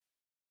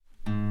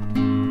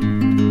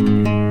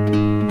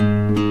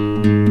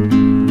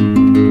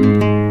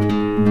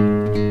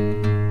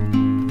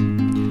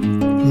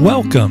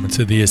Welcome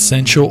to the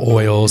Essential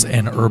Oils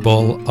and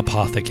Herbal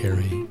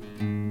Apothecary.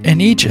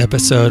 In each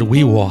episode,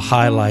 we will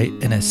highlight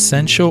an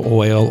essential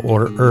oil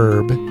or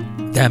herb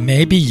that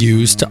may be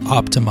used to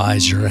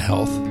optimize your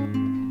health.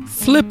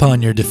 Flip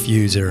on your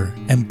diffuser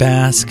and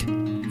bask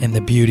in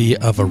the beauty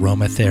of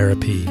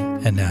aromatherapy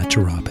and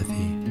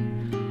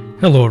naturopathy.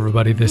 Hello,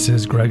 everybody. This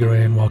is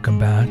Gregory, and welcome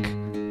back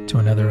to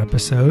another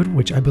episode,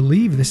 which I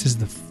believe this is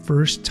the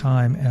first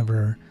time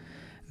ever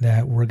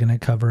that we're going to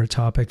cover a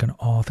topic on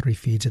all three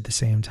feeds at the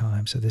same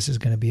time. So this is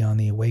going to be on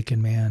the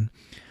Awakened Man,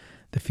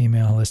 the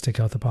Female Holistic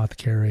Health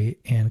Apothecary,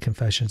 and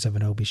Confessions of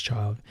an Obese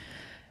Child.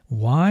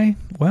 Why?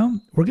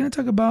 Well, we're going to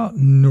talk about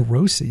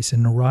neuroses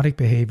and neurotic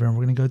behavior, and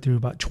we're going to go through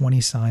about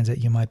 20 signs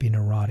that you might be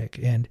neurotic.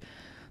 And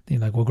you're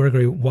like, well,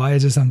 Gregory, why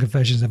is this on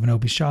Confessions of an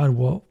Obese Child?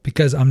 Well,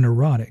 because I'm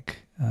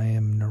neurotic. I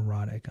am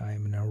neurotic. I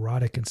am a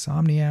neurotic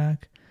insomniac.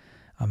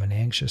 I'm an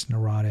anxious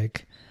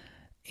neurotic.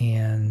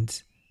 And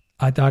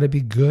I thought it'd be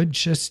good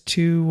just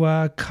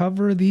to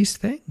cover these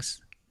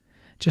things.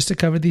 Just to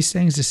cover these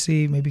things to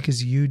see, maybe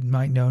because you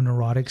might know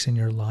neurotics in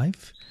your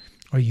life,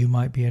 or you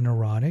might be a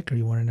neurotic, or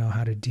you want to know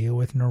how to deal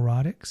with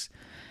neurotics.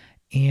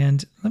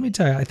 And let me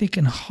tell you, I think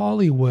in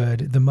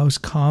Hollywood, the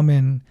most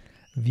common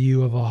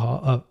view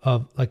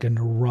of like a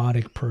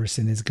neurotic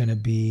person is going to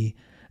be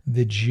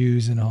the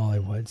Jews in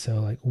Hollywood. So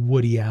like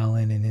Woody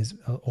Allen and his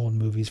old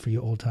movies for you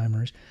old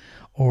timers,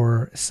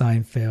 or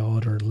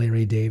Seinfeld, or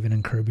Larry David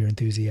and Curb Your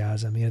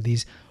Enthusiasm. You know,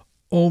 these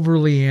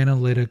overly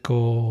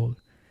analytical,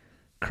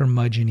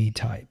 curmudgeon-y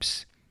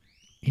types.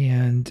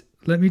 And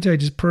let me tell you,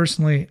 just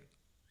personally,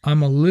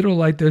 I'm a little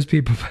like those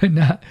people, but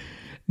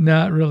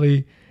not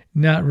really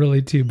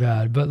too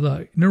bad. But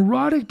look,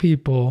 neurotic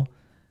people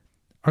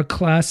are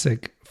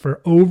classic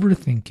for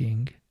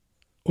overthinking,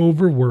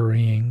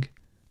 over-worrying,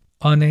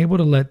 unable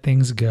to let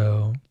things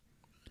go,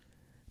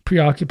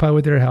 preoccupied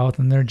with their health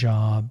and their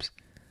jobs.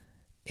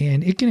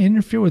 And it can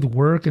interfere with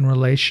work and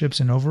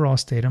relationships and overall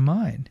state of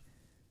mind.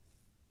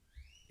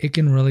 It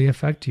can really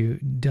affect you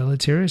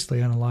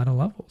deleteriously on a lot of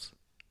levels.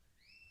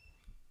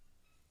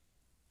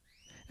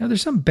 Now,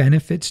 there's some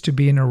benefits to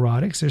being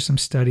neurotic. There's some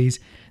studies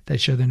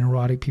that show that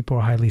neurotic people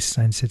are highly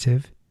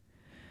sensitive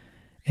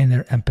and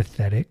they're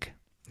empathetic.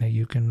 Now,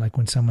 you can, like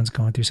when someone's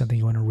going through something,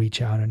 you want to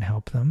reach out and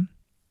help them.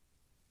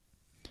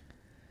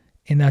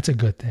 And that's a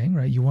good thing,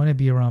 right? You want to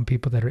be around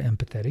people that are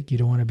empathetic. You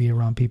don't want to be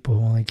around people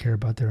who only care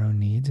about their own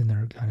needs and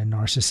they're kind of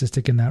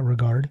narcissistic in that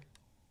regard.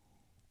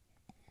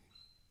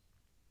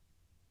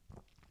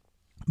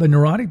 But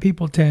neurotic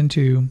people tend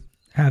to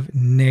have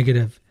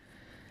negative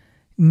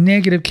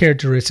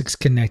characteristics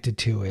connected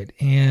to it.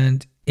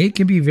 And it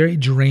can be very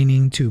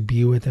draining to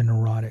be with a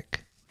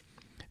neurotic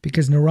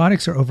because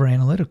neurotics are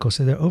over-analytical.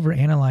 So they're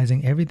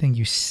over-analyzing everything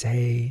you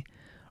say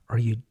or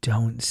you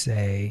don't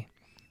say.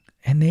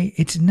 And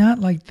it's not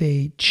like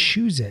they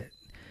choose it.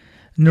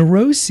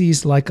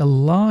 Neuroses, like a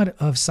lot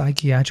of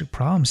psychiatric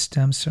problems,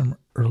 stems from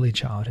early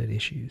childhood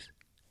issues.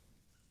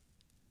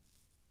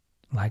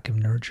 Lack of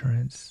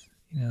nurturance.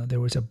 You know, there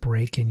was a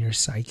break in your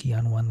psyche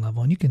on one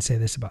level. And you can say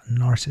this about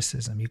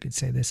narcissism. You could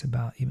say this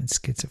about even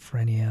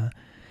schizophrenia.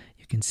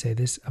 You can say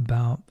this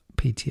about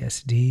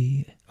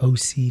PTSD,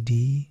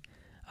 OCD,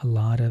 a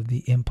lot of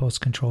the impulse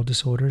control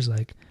disorders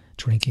like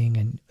drinking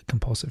and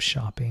compulsive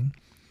shopping.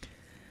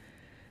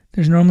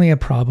 There's normally a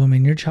problem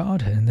in your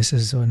childhood. And this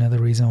is another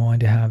reason I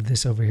wanted to have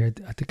this over here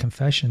at the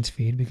Confessions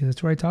feed, because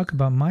it's where I talk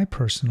about my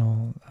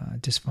personal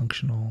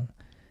dysfunctional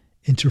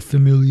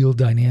interfamilial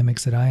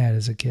dynamics that I had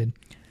as a kid.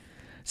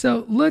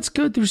 So let's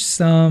go through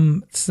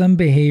some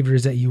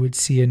behaviors that you would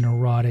see a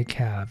neurotic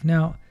have.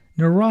 Now,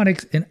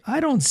 neurotics, and I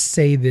don't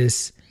say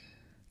this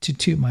to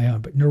toot my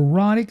own, but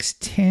neurotics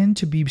tend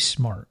to be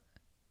smart.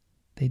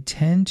 They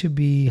tend to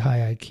be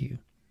high IQ.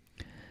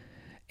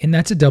 And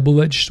that's a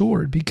double-edged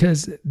sword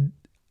because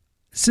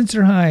since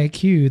they're high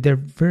IQ, they're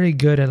very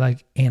good at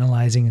like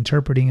analyzing,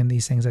 interpreting, and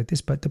these things like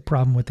this. But the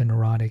problem with the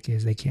neurotic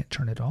is they can't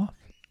turn it off.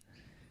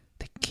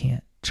 They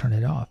can't turn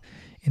it off.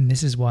 And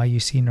this is why you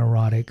see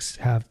neurotics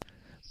have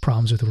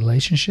problems with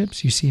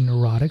relationships. You see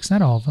neurotics,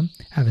 not all of them,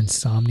 have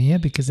insomnia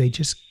because they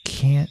just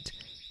can't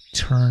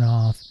turn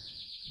off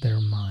their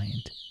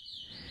mind.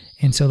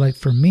 And so like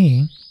for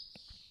me,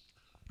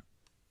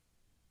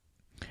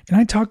 and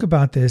I talk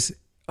about this,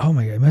 oh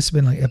my God, it must have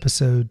been like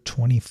episode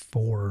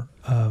 24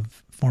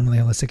 of formerly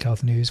Holistic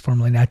Health News,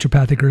 formerly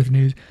Naturopathic Earth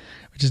News,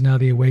 which is now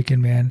the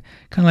Awakened Man.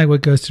 Kind of like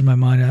what goes through my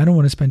mind. I don't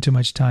want to spend too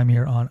much time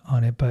here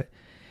on it, but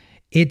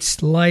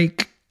it's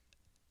like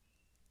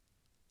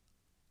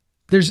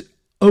there's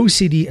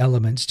OCD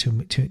elements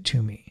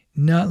to me.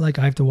 Not like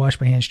I have to wash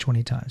my hands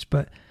 20 times,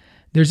 but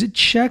there's a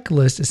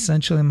checklist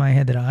essentially in my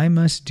head that I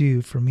must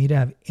do for me to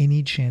have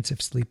any chance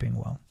of sleeping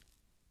well.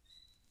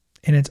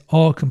 And it's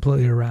all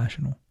completely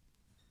irrational.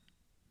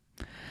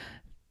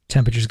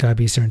 Temperature's got to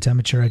be a certain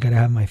temperature. I got to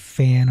have my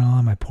fan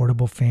on, my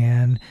portable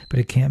fan, but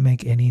it can't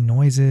make any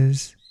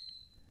noises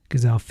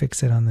because I'll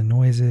fix it on the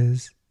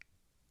noises.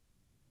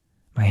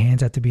 My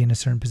hands have to be in a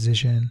certain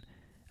position.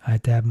 I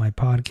have to have my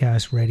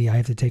podcast ready. I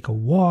have to take a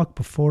walk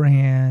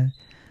beforehand.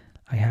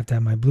 I have to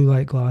have my blue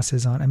light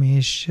glasses on. I mean,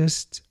 it's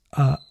just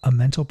a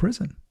mental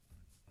prison.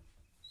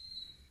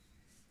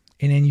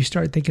 And then you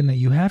start thinking that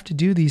you have to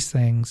do these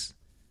things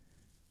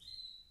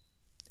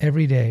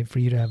every day for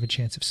you to have a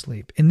chance of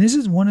sleep. And this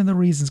is one of the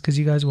reasons, because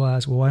you guys will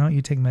ask, well, why don't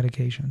you take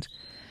medications?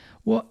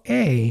 Well,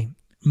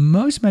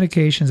 most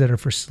medications that are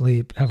for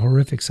sleep have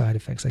horrific side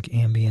effects like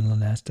Ambien,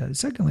 Lunesta.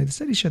 Secondly, the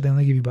study showed they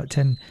only give you about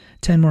 10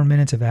 more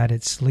minutes of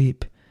added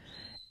sleep.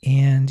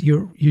 And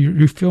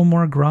you feel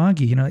more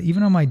groggy.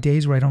 Even on my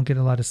days where I don't get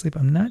a lot of sleep,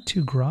 I'm not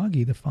too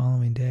groggy the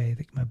following day. I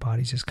think my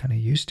body's just kind of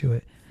used to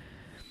it.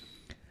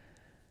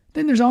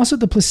 Then there's also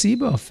the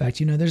placebo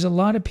effect. There's a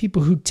lot of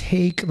people who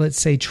take,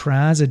 let's say,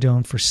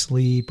 trazodone for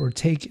sleep, or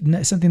take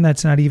something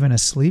that's not even a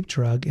sleep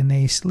drug, and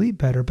they sleep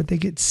better, but they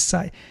get,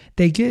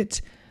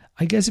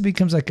 I guess it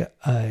becomes like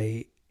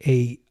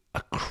a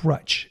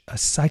crutch, a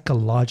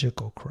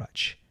psychological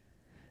crutch.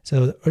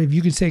 So, or if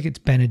you could take it's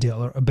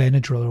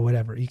Benadryl or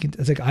whatever,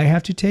 it's like, I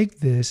have to take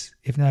this,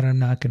 if not, I'm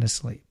not going to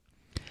sleep.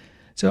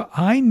 So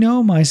I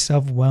know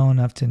myself well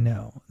enough to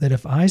know that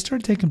if I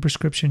start taking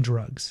prescription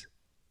drugs,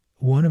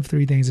 one of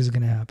three things is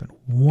going to happen.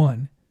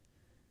 One,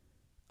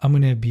 I'm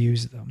going to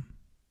abuse them.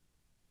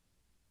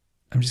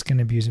 I'm just going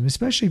to abuse them,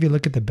 especially if you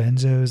look at the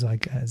benzos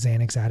like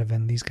Xanax,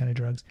 Ativan, these kind of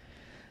drugs.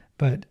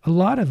 But a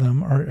lot of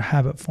them are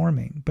habit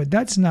forming. But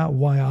that's not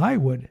why I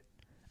would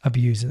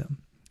abuse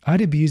them.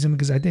 I'd abuse them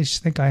because I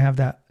just think I have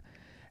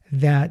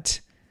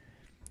that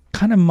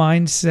kind of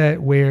mindset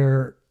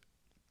where,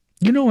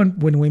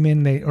 when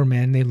women or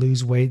men, they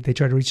lose weight, they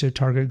try to reach their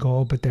target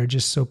goal, but they're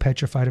just so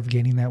petrified of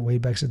gaining that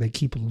weight back, so they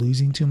keep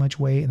losing too much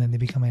weight and then they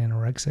become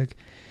anorexic.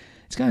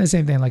 It's kind of the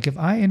same thing. Like if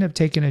I end up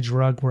taking a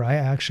drug where I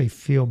actually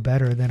feel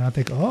better, then I'll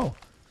think, oh,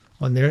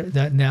 well,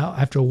 now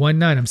after one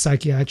night, I'm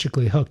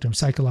psychologically hooked,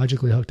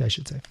 I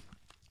should say.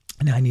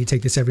 Now I need to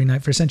take this every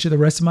night for essentially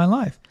the rest of my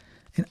life.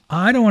 And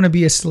I don't want to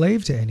be a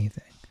slave to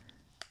anything,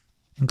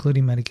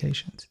 including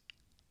medications.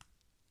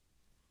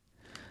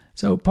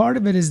 So part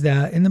of it is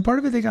that, and then part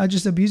of it, I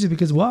just abuse it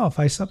because, wow, if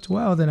I slept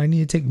well, then I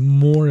need to take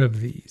more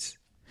of these.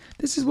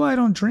 This is why I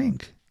don't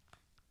drink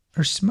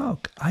or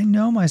smoke. I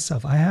know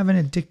myself. I have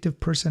an addictive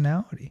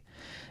personality.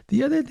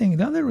 The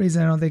other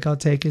reason I don't think I'll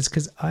take is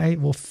because I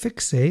will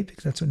fixate,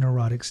 because that's what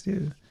neurotics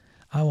do.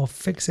 I will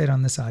fixate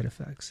on the side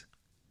effects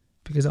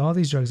because all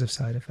these drugs have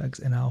side effects,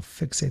 and I'll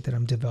fixate that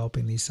I'm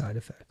developing these side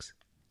effects.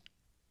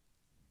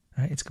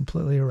 Right? It's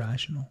completely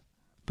irrational,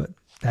 but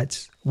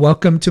that's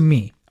welcome to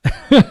me.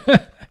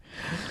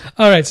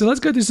 All right, so let's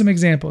go through some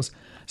examples.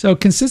 So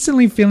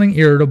consistently feeling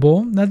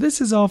irritable. Now this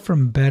is all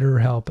from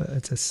BetterHelp.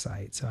 It's a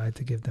site, so I have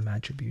to give them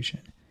attribution.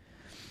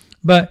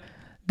 But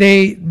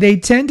they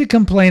tend to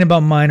complain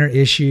about minor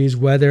issues,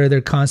 whether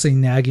they're constantly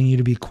nagging you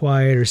to be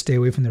quiet or stay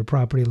away from their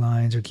property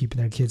lines or keeping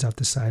their kids off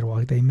the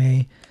sidewalk. They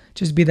may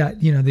just be that,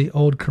 the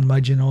old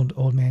curmudgeon,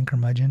 old man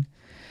curmudgeon.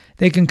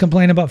 They can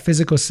complain about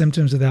physical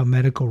symptoms without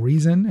medical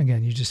reason.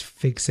 Again, you just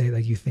fixate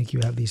like you think you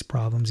have these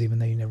problems even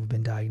though you've never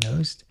been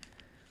diagnosed.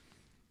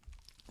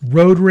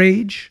 Road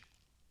rage.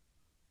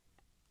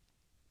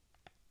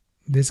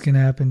 This can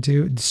happen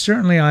too.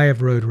 Certainly I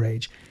have road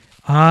rage.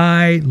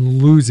 I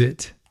lose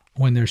it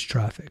when there's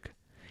traffic.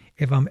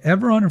 If I'm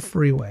ever on a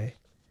freeway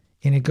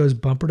and it goes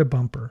bumper to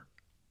bumper,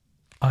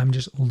 I'm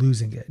just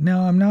losing it.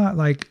 Now, I'm not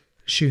like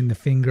shooting the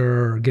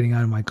finger or getting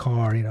out of my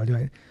car,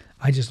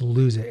 I just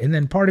lose it. And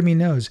then part of me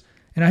knows,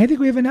 and I think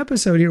we have an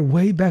episode here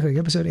way back, like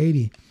episode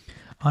 80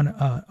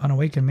 on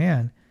Awakened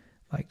Man,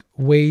 like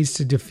ways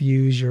to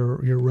diffuse your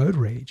road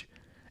rage.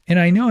 And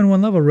I know on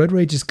one level, road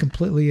rage is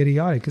completely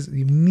idiotic because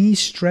me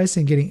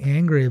stressing, getting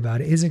angry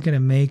about it isn't going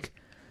to make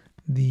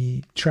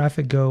the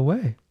traffic go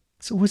away.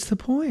 So what's the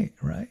point,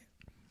 right?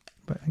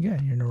 But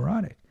again, you're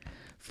neurotic.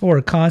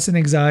 4, constant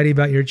anxiety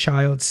about your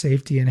child's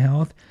safety and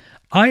health.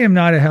 I am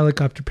not a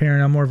helicopter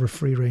parent. I'm more of a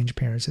free-range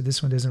parent, so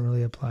this one doesn't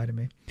really apply to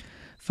me.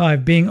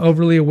 5, being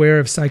overly aware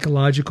of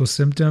psychological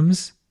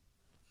symptoms.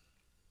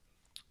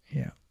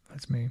 Yeah,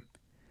 that's me.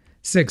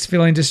 6,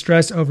 feeling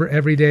distressed over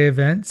everyday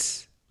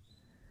events.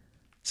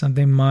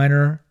 Something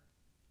minor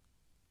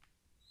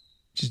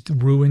just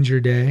ruins your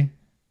day.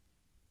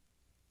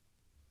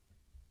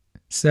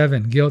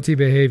 7, guilty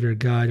behavior.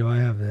 God, do I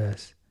have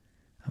this?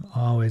 I'm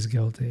always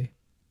guilty.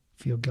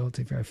 Feel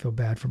guilty. I feel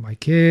bad for my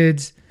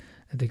kids,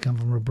 that they come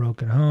from a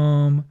broken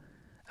home.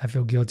 I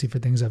feel guilty for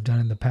things I've done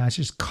in the past.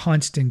 Just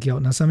constant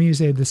guilt. Now, some of you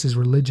say this is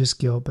religious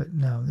guilt, but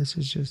no, this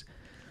is just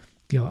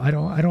guilt. I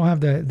don't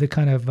have the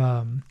kind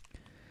of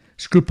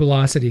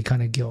scrupulosity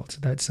kind of guilt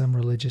that some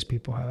religious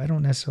people have. I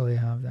don't necessarily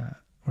have that,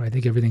 where I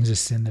think everything's a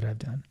sin that I've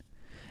done.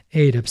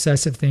 8,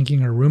 obsessive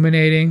thinking or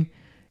ruminating.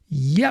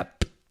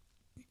 Yep.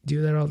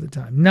 Do that all the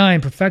time.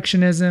 9,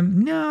 perfectionism.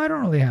 No, I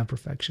don't really have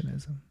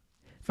perfectionism.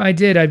 If I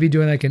did, I'd be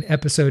doing like an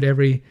episode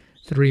every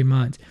 3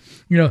 months.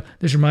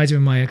 This reminds me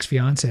of my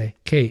ex-fiance,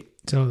 Kate.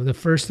 So the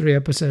first 3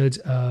 episodes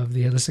of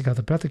the Holistic Health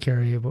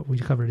Apothecary, what we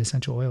covered,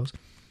 essential oils,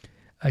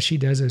 she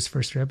does those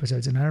first 3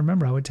 episodes. And I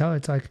remember I would tell her,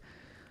 it's like,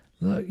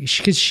 look,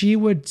 because she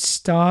would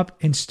stop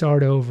and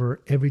start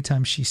over every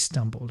time she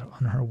stumbled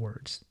on her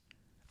words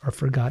or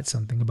forgot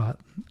something about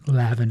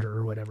lavender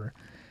or whatever.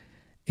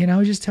 And I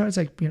was just telling her, it's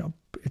like,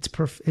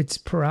 it's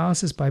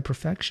paralysis by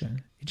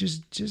perfection. You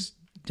just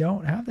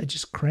don't have that.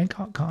 Just crank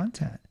out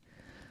content.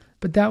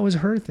 But that was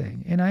her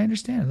thing. And I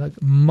understand.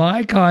 Like,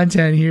 my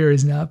content here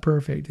is not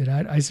perfect. And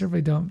I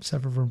certainly don't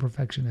suffer from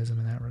perfectionism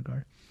in that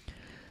regard.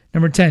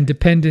 Number 10,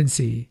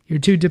 dependency. You're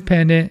too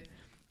dependent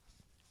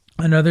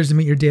on others to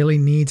meet your daily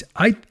needs.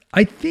 I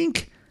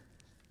think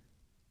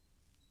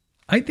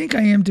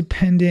I am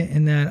dependent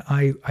in that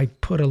I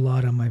put a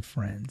lot on my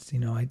friends.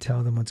 I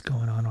tell them what's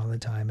going on all the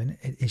time, and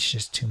it's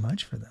just too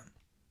much for them.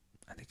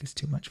 I think it's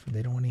too much for them.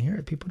 They don't want to hear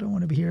it. People don't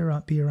want to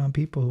be around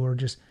people who are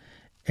just,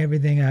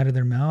 everything out of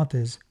their mouth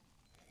is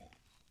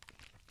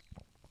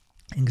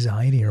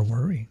anxiety or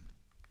worry.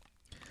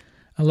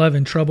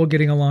 11, trouble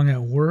getting along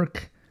at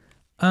work.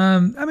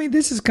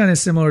 This is kind of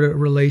similar to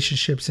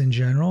relationships in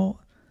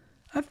general.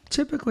 I've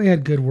typically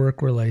had good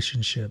work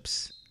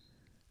relationships.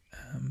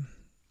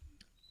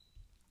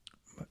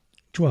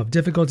 12,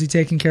 difficulty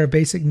taking care of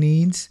basic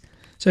needs.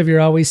 So if you're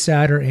always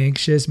sad or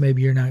anxious,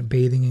 maybe you're not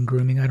bathing and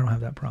grooming. I don't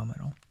have that problem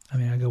at all.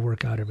 I go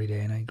work out every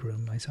day and I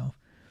groom myself,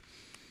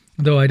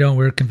 though I don't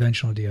wear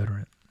conventional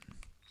deodorant.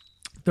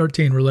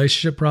 13,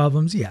 relationship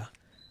problems. Yeah,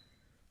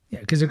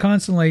 because they're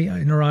constantly,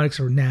 neurotics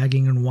are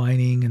nagging and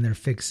whining and they're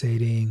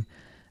fixating.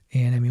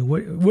 And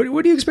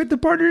what do you expect the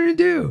partner to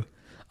do?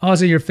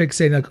 Also, you're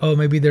fixating like, oh,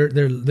 maybe they're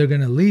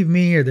going to leave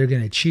me or they're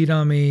going to cheat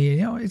on me.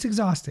 It's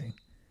exhausting.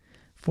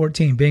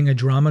 14, being a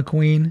drama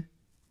queen.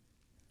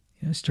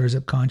 Stirs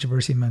up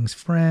controversy amongst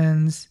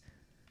friends,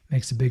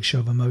 makes a big show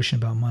of emotion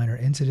about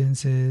minor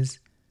incidences.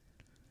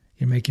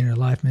 You're making your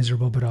life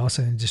miserable, but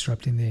also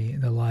disrupting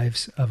the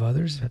lives of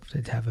others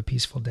to have a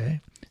peaceful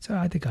day. So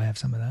I think I have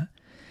some of that.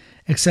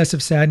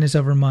 Excessive sadness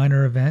over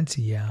minor events.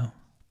 Yeah,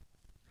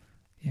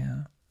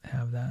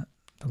 have that.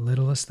 The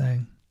littlest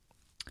thing.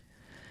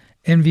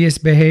 Envious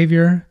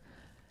behavior.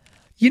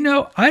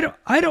 I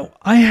don't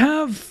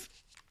have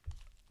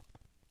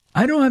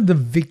the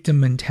victim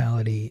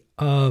mentality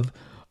of,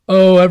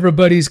 oh,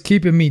 everybody's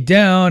keeping me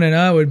down and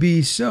I would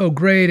be so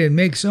great and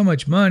make so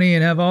much money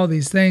and have all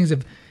these things.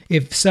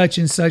 If such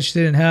and such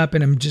didn't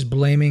happen, I'm just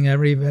blaming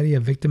everybody,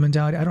 a victim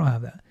mentality. I don't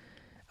have that.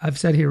 I've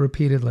said here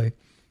repeatedly,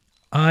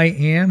 I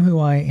am who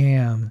I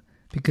am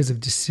because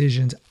of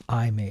decisions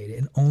I made,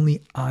 and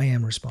only I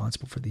am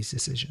responsible for these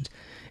decisions.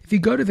 If you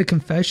go to the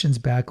confessions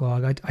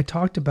backlog, I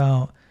talked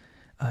about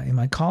in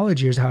my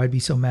college years how I'd be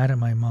so mad at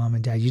my mom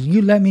and dad.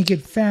 You let me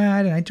get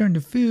fat and I turned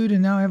to food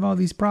and now I have all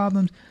these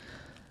problems.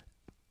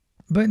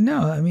 But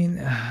no,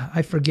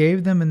 I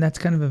forgave them, and that's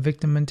kind of a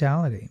victim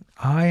mentality.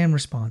 I am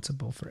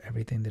responsible for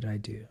everything that I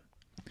do.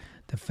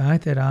 The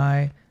fact that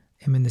I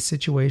am in the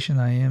situation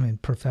I am in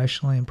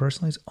professionally and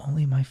personally is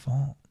only my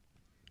fault.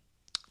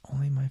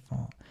 Only my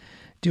fault.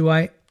 Do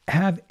I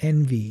have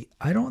envy?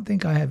 I don't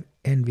think I have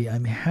envy.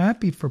 I'm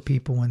happy for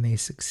people when they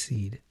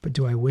succeed. But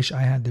do I wish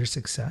I had their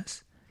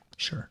success?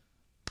 Sure.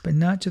 But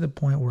not to the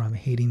point where I'm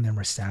hating them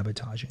or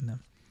sabotaging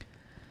them.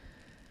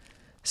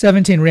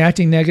 17,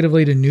 reacting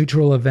negatively to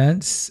neutral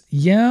events.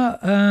 Yeah,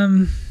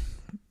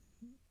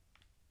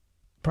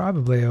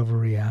 probably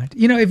overreact.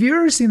 Have you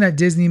ever seen that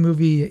Disney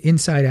movie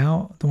Inside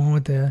Out, the one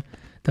with the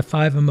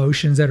 5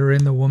 emotions that are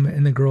in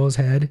the girl's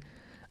head?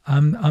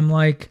 I'm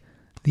like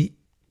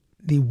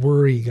the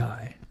worry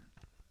guy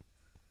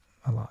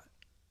a lot.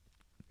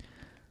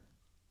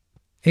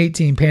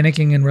 18,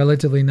 panicking in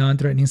relatively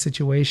non-threatening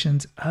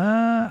situations.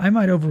 I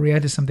might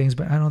overreact to some things,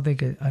 but I don't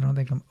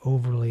think I'm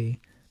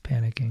overly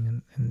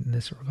panicking in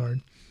this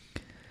regard.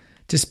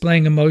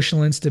 Displaying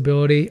emotional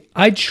instability.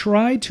 I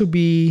try to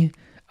be,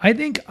 I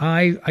think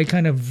I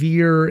kind of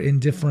veer in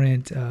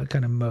different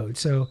kind of modes.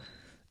 So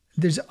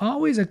there's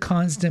always a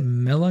constant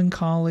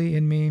melancholy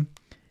in me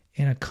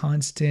and a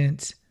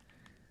constant,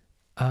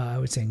 I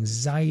would say,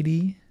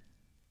 anxiety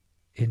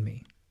in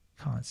me.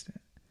 Constant.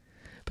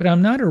 But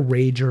I'm not a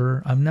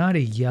rager. I'm not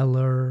a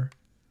yeller.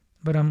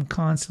 But I'm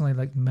constantly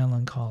like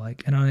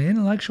melancholic. And on an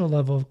intellectual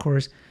level, of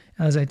course,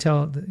 as I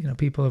tell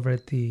people over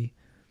at the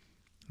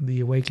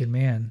Awakened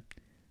Man,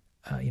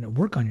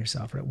 work on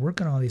yourself, right?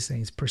 Work on all these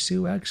things.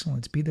 Pursue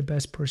excellence. Be the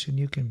best person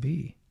you can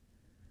be.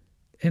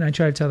 And I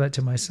try to tell that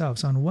to myself.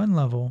 So on one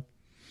level,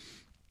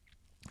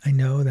 I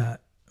know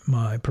that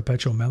my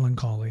perpetual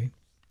melancholy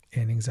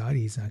and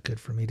anxiety is not good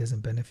for me,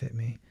 doesn't benefit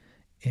me.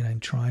 And I'm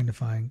trying to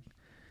find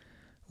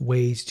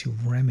ways to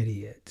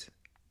remedy it.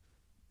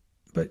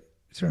 But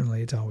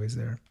certainly it's always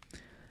there.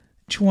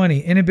 20,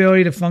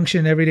 inability to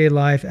function in everyday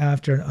life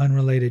after an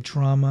unrelated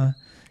trauma.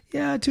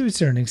 Yeah, to a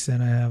certain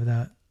extent I have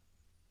that.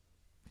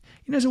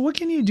 So what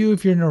can you do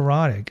if you're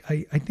neurotic?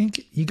 I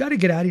think you got to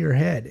get out of your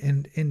head.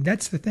 And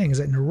that's the thing, is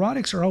that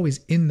neurotics are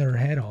always in their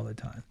head all the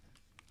time.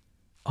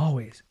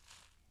 Always.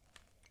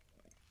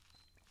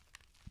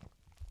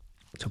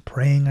 So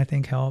praying, I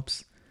think,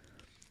 helps.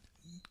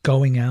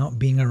 Going out,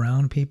 being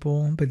around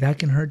people, but that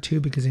can hurt too,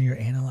 because then you're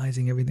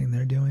analyzing everything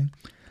they're doing.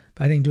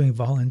 But I think doing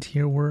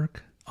volunteer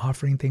work,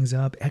 offering things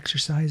up,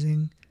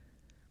 exercising,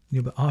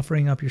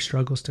 offering up your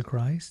struggles to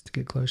Christ, to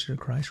get closer to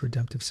Christ,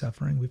 redemptive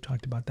suffering. We've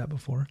talked about that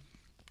before.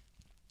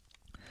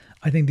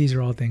 I think these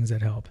are all things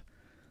that help.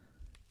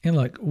 And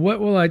look, what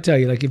will I tell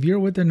you? Like, if you're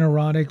with a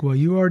neurotic, well,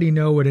 you already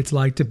know what it's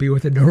like to be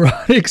with a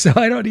neurotic. So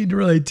I don't need to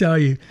really tell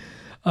you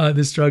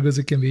the struggles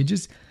it can be.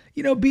 Just,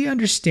 be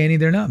understanding.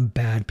 They're not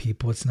bad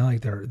people. It's not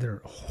like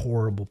they're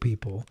horrible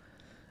people.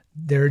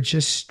 They're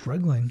just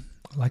struggling,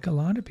 like a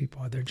lot of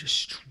people are. They're just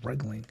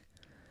struggling.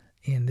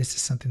 And this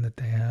is something that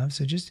they have.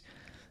 So just,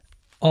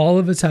 all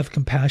of us have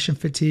compassion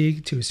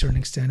fatigue to a certain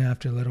extent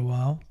after a little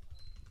while.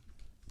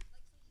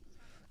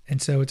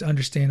 And so it's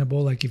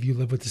understandable, like if you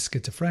live with a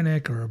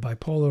schizophrenic or a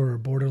bipolar or a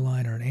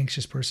borderline or an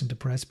anxious person,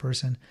 depressed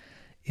person,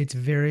 it's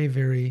very,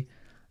 very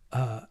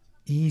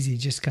easy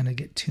just kind of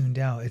get tuned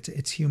out.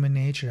 It's human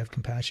nature to have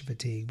compassion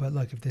fatigue. But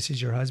look, if this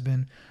is your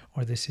husband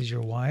or this is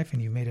your wife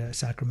and you made a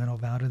sacramental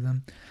vow to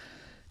them,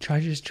 try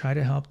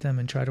to help them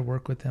and try to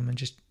work with them and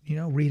just,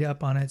 read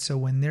up on it. So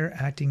when they're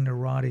acting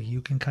neurotic,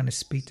 you can kind of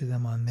speak to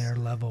them on their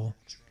level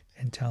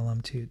and tell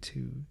them to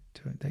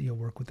that you'll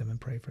work with them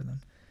and pray for them.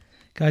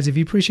 Guys, if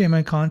you appreciate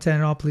my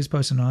content at all, please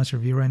post an honest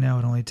review right now.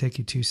 It'll only take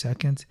you 2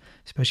 seconds,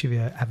 especially if you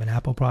have an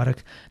Apple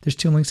product. There's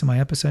 2 links in my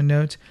episode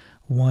notes.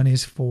 One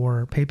is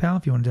for PayPal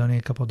if you want to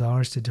donate a couple of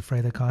dollars to defray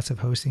the cost of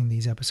hosting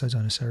these episodes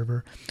on a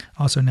server.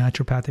 Also,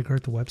 Naturopathic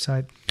Earth, the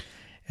website.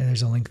 And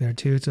there's a link there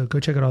too. So go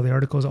check out all the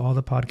articles. All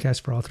the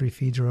podcasts for all 3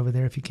 feeds are over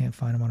there if you can't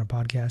find them on a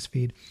podcast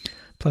feed,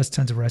 plus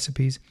tons of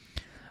recipes.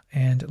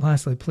 And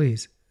lastly,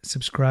 please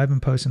subscribe and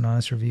post an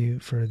honest review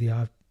for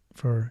the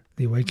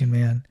Awakened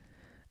Man,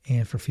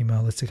 and for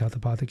Female Holistic Health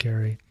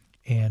Apothecary,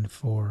 and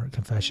for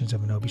Confessions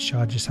of an Obese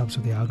Child. Just helps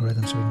with the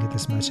algorithm so we can get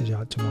this message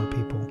out to more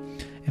people.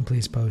 And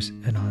please post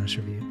an honest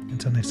review.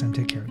 Until next time,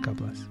 take care. God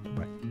bless.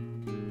 Bye.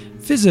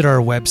 Visit our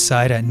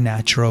website at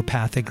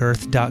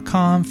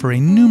naturopathicearth.com for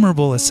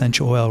innumerable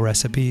essential oil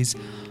recipes,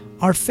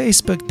 our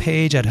Facebook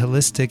page at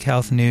Holistic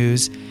Health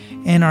News,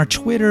 and our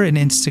Twitter and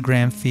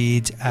Instagram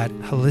feeds at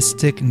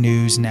Holistic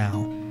News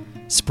Now.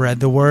 Spread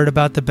the word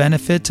about the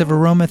benefits of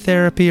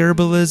aromatherapy,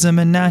 herbalism,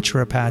 and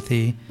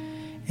naturopathy.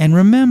 And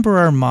remember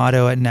our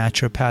motto at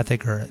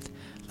Naturopathic Earth: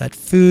 let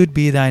food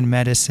be thine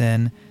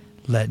medicine,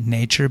 let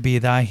nature be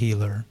thy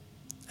healer.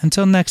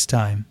 Until next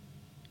time.